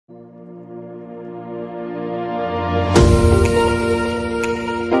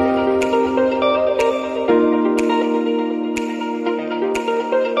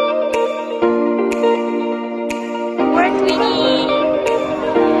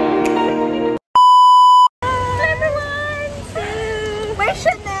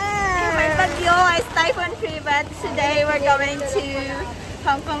today we're going to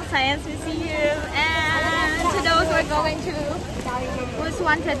Hong Kong Science Museum, and to those who are going to, who's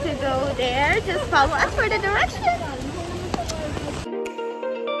wanted to go there, just follow us for the directions.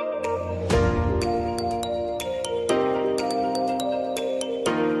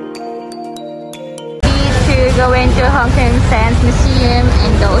 Go into Hong Kong Science Museum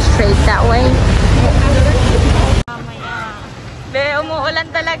and go straight that way. Be, umuulan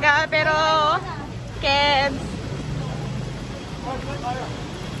talaga pero Kebs.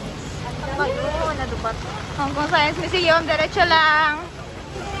 Hong Kong Science Museum, diretso lang.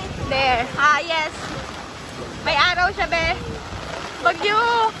 There. Ah, yes. May araw siya, be.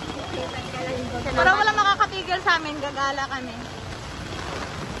 Bagyo. Parang walang makakatigil sa amin. Gagala kami.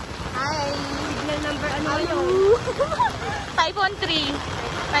 Hi. Number ano yun? Typhoon 3.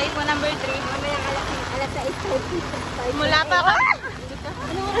 Typhoon number 3. Mamaya alas 8. Mula pa ka.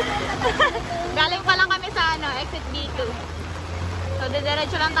 Galing pa lang kami sa exit B2. So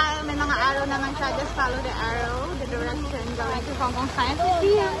diretso lang tayo. May mga arrow naman siya. Just follow the arrow. The direction going to Hong Kong Science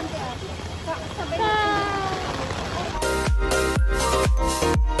Museum.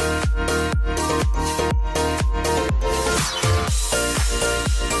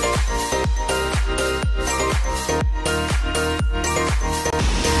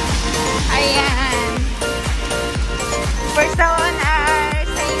 We're still on our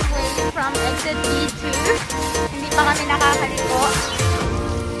same way from exit B2. Hindi pa kami nakakaliko.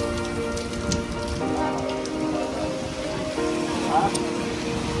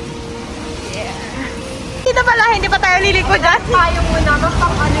 Yeah. Dito pala, hindi pa tayo liliko dyan. Tayo muna,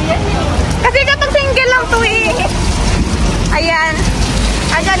 pang ano yan eh. Kasi kapag single lang to eh. Ayan.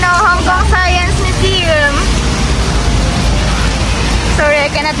 Ayan o, Hong Kong Science Museum. Sorry,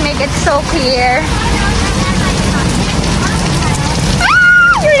 I cannot make it so clear.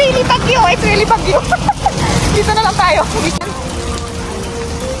 Really bagyo. It's really bagyo. Dito na lang tayo.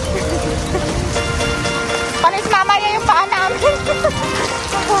 Panis mamaya yung paa namin.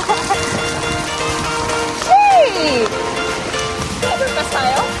 Hey! Overpass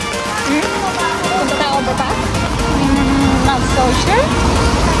tayo? Punta tayo overpass? Not so sure.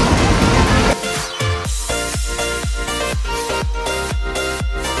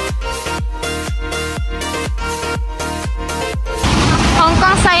 Hong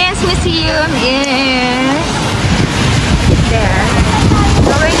Kong Science Museum is there.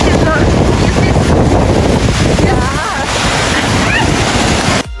 Going to go use this. Yeah.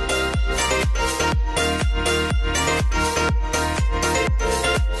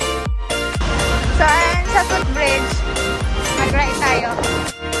 So, ayan sa footbridge. Mag-ride tayo.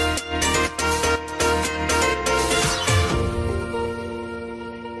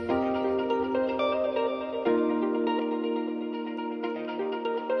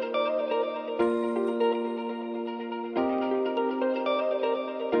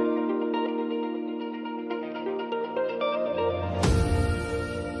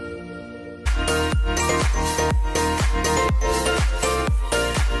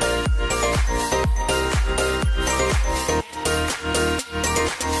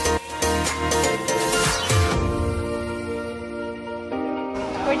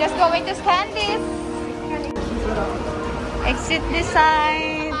 We're just going to scan this. Exit this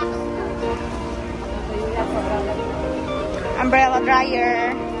side. Umbrella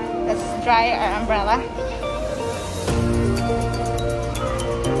dryer. Let's dry our umbrella.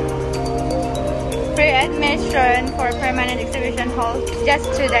 Free admission for permanent exhibition hall just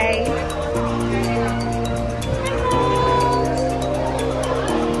today.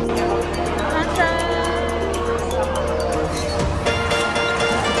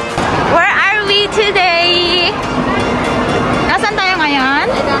 Where are we today? Nasaan tayo ngayon?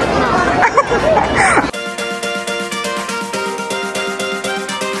 I don't know.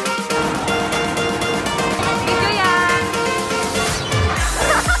 Ito yan.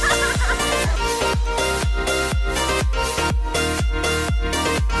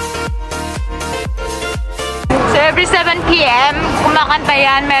 So every 7 PM, kumakanta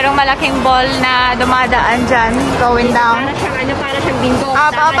yan. Merong malaking ball na dumadaan dyan, going down. Para siyang bingo.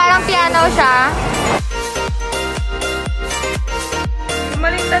 Parang piano siya.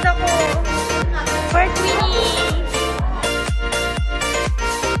 Bumaliktad ako. For Queenie.